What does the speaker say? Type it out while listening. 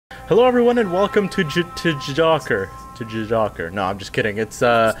Hello everyone and welcome to Jocker. No, I'm just kidding. It's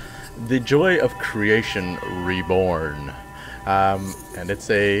the Joy of Creation Reborn. And it's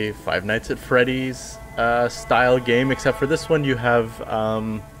a Five Nights at Freddy's style game, except for this one you have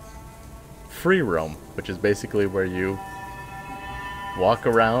free roam, which is basically where you walk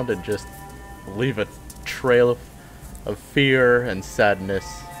around and just leave a trail of fear and sadness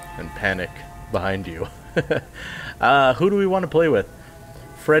and panic behind you. Who do we want to play with?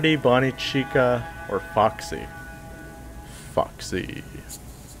 Freddy, Bonnie, Chica, or Foxy? Foxy.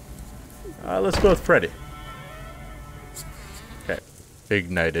 Let's go with Freddy. Okay.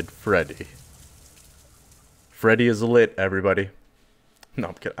 Ignited Freddy. Freddy is lit, everybody. No,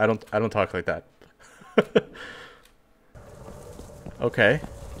 I'm kidding. I don't talk like that. Okay.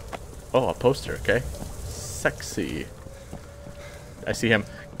 Oh, a poster, okay. Sexy. I see him.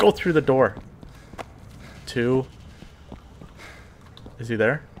 Go through the door. 2. Is he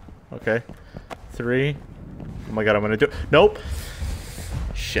there? Okay. 3. Oh my god, I'm gonna do it. Nope.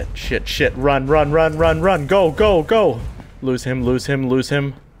 Shit. Run. Go. Lose him.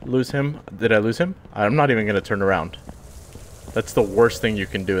 Did I lose him? I'm not even gonna turn around. That's the worst thing you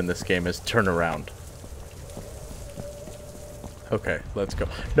can do in this game, is turn around. Okay, let's go.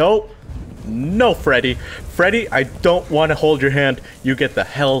 Nope. No, Freddy. Freddy, I don't want to hold your hand. You get the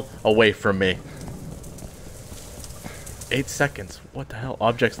hell away from me. 8 seconds. What the hell?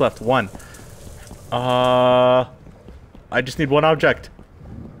 Objects left. 1. I just need 1 object.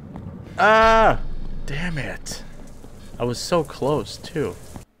 Damn it. I was so close, too.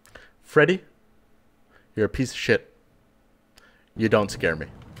 Freddy, you're a piece of shit. You don't scare me.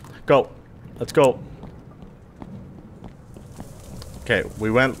 Go. Let's go. Okay, we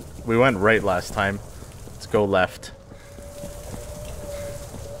went right last time. Let's go left.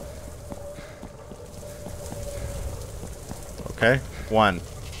 Okay, 1.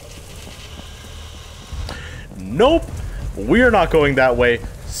 Nope! We're not going that way.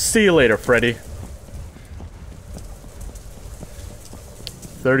 See you later, Freddy.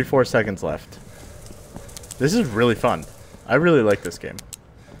 34 seconds left. This is really fun. I really like this game.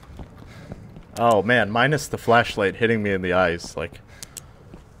 Oh man, minus the flashlight hitting me in the eyes, like...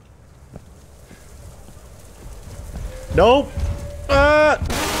 Nope!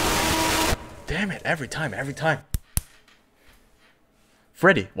 Damn it, every time.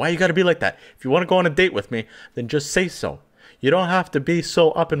 Freddy, why you gotta be like that? If you want to go on a date with me, then just say so. You don't have to be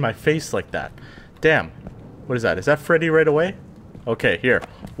so up in my face like that. Damn. What is that? Is that Freddy right away? Okay, here.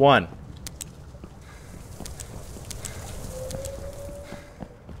 1.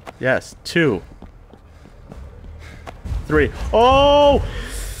 Yes, 2. 3. Oh!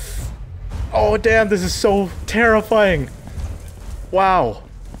 Oh, damn, this is so terrifying. Wow.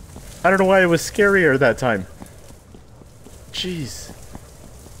 I don't know why it was scarier that time. Jeez.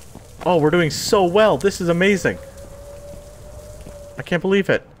 Oh, we're doing so well. This is amazing. I can't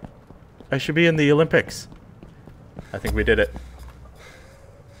believe it. I should be in the Olympics. I think we did it.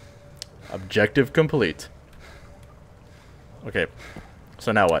 Objective complete. Okay.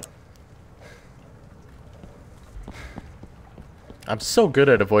 So now what? I'm so good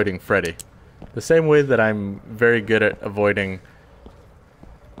at avoiding Freddy. The same way that I'm very good at avoiding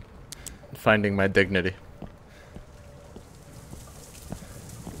finding my dignity.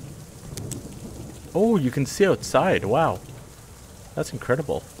 Oh, you can see outside. Wow. That's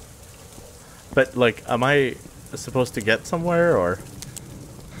incredible. But, like, am I supposed to get somewhere, or...?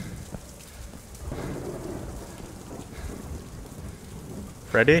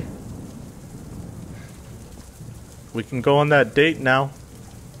 Freddy? We can go on that date now.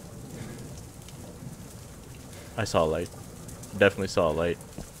 I saw a light. Definitely saw a light.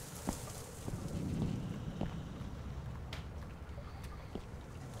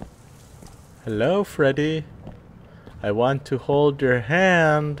 Hello, Freddy. I want to hold your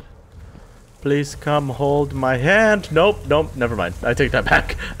hand. Please come hold my hand. Nope, never mind. I take that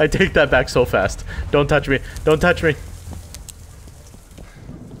back. I take that back so fast. Don't touch me. Don't touch me.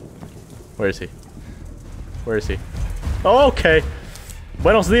 Where is he? Where is he? Oh, okay.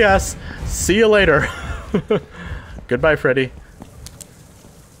 Buenos dias. See you later. Goodbye, Freddy.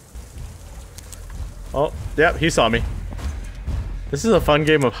 Oh, yeah, he saw me. This is a fun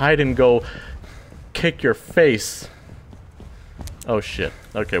game of hide and go. Kick your face. Oh shit.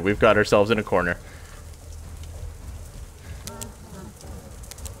 Okay, we've got ourselves in a corner.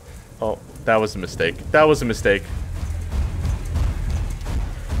 Oh, that was a mistake. That was a mistake.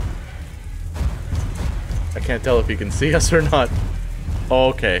 I can't tell if he can see us or not. Oh,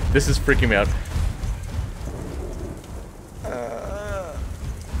 okay, this is freaking me out.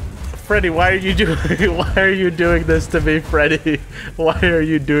 Freddy, why are you doing why are you doing this to me, Freddy? Why are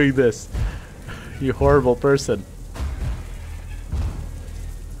you doing this? You horrible person.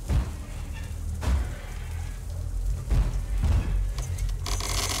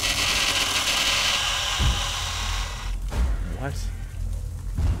 What?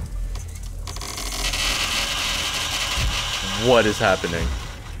 What is happening?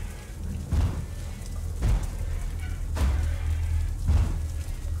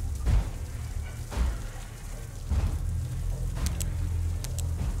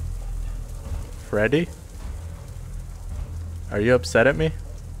 Freddy? Are you upset at me?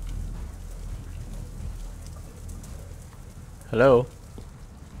 Hello?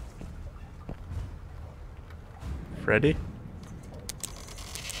 Freddy?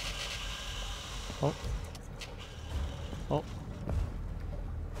 Oh. Oh.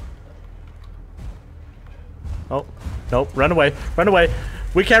 Oh. Nope. Run away. Run away.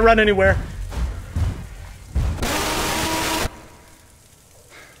 We can't run anywhere.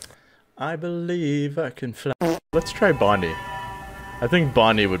 I believe I can fly. Let's try Bonnie. I think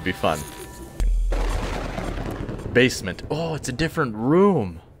Bonnie would be fun. Basement. Oh, it's a different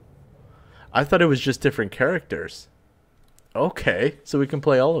room. I thought it was just different characters. Okay, so we can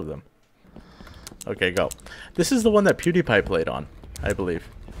play all of them. Okay, go. This is the one that PewDiePie played on, I believe.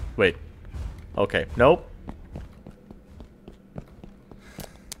 Wait. Okay, nope.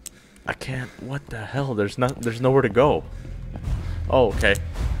 I can't. What the hell? There's nowhere to go. Oh, okay.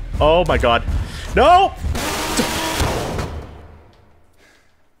 Oh my god. No!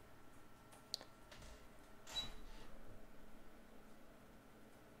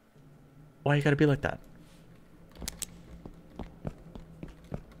 Why you gotta be like that?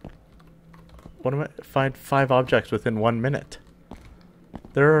 What am I? Find 5 objects within 1 minute.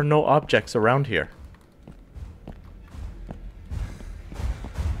 There are no objects around here.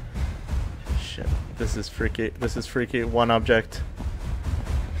 Shit. This is freaky. This is freaky. 1 object.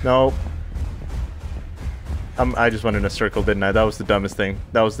 No. I just went in a circle, didn't I? That was the dumbest thing.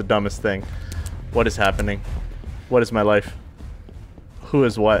 That was the dumbest thing. What is happening? What is my life? Who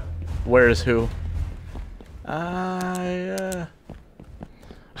is what? Where is who? How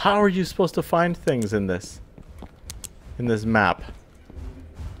are you supposed to find things in this? In this map?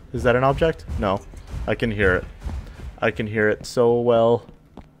 Is that an object? No. I can hear it. I can hear it so well.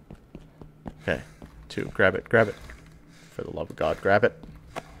 Okay. 2. Grab it. Grab it. For the love of God, grab it.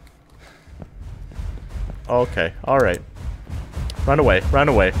 Okay. Alright. Run away. Run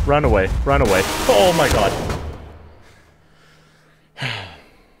away. Run away. Run away. Oh my god.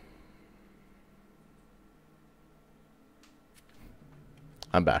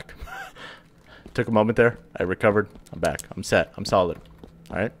 I'm back. Took a moment there. I recovered. I'm back. I'm set. I'm solid.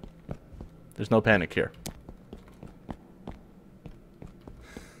 Alright? There's no panic here.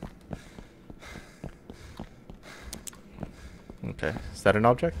 Okay. Is that an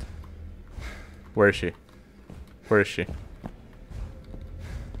object? Where is she? Where is she?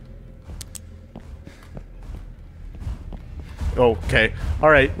 Okay.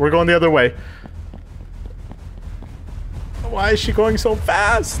 Alright. We're going the other way. Why is she going so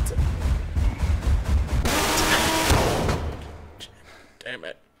fast? Damn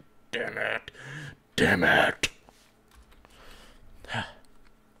it. Damn it. Damn it.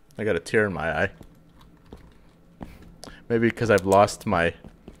 I got a tear in my eye. Maybe because I've lost my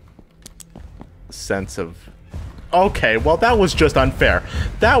sense of... Okay, well that was just unfair.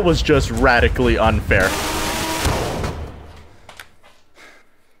 That was just radically unfair.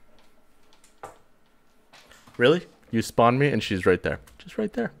 Really? You spawned me and she's right there. Just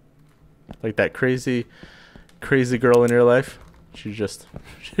right there. Like that crazy girl in your life. She's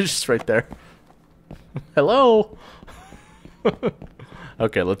just right there. Hello?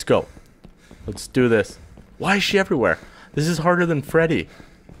 Okay, let's go. Let's do this. Why is she everywhere? This is harder than Freddy.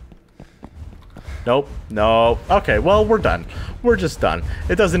 Nope. No. Okay, well, we're done. We're just done.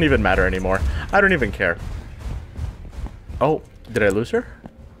 It doesn't even matter anymore. I don't even care. Oh, did I lose her?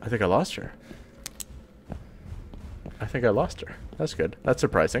 I think I lost her. I think I lost her. That's good. That's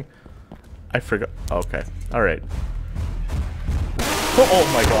surprising. I forgot. Okay. All right.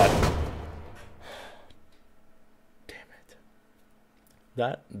 Oh my god. Damn it.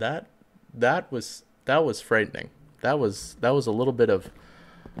 That was frightening. That was a little bit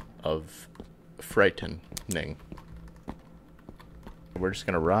of frightening. We're just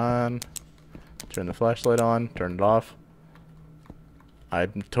gonna run. Turn the flashlight on. Turn it off.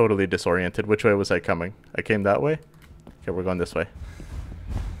 I'm totally disoriented. Which way was I coming? I came that way? Okay, we're going this way.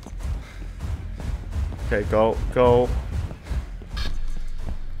 Okay, go.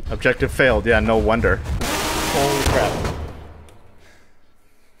 Objective failed. Yeah, no wonder. Holy crap.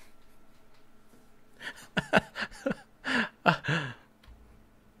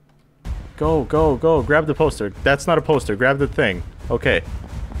 Go, go, go. Grab the poster. That's not a poster. Grab the thing. Okay.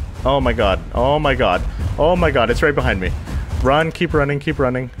 Oh my god. Oh my god. Oh my god. It's right behind me. Run. Keep running. Keep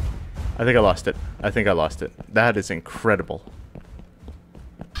running. I think I lost it. I think I lost it. That is incredible.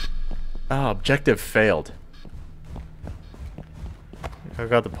 Oh, objective failed. I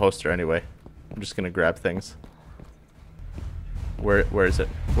got the poster anyway. I'm just gonna grab things. Where is it?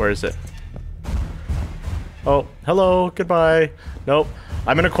 Where is it? Oh, hello, goodbye. Nope.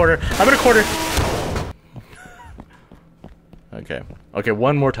 I'm in a corner. I'm in a corner. Okay. Okay,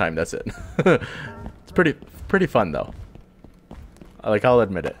 one more time, that's it. It's pretty fun though. Like, I'll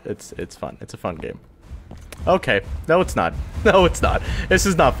admit it. It's fun. It's a fun game. Okay. No, it's not. No, it's not. This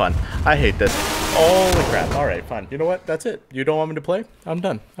is not fun. I hate this. Holy crap. Alright, fine. You know what? That's it. You don't want me to play? I'm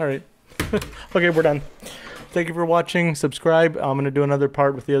done. Alright. Okay, we're done. Thank you for watching. Subscribe. I'm going to do another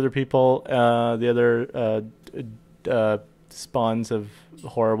part with the other people. The other spawns of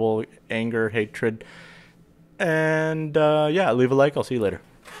horrible anger, hatred. And, yeah, leave a like. I'll see you later.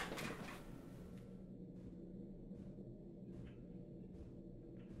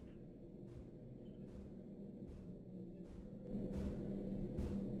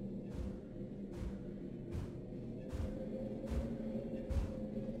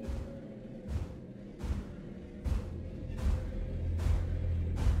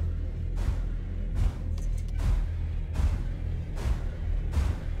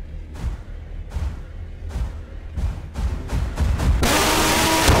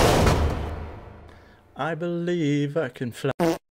 I believe I can fly.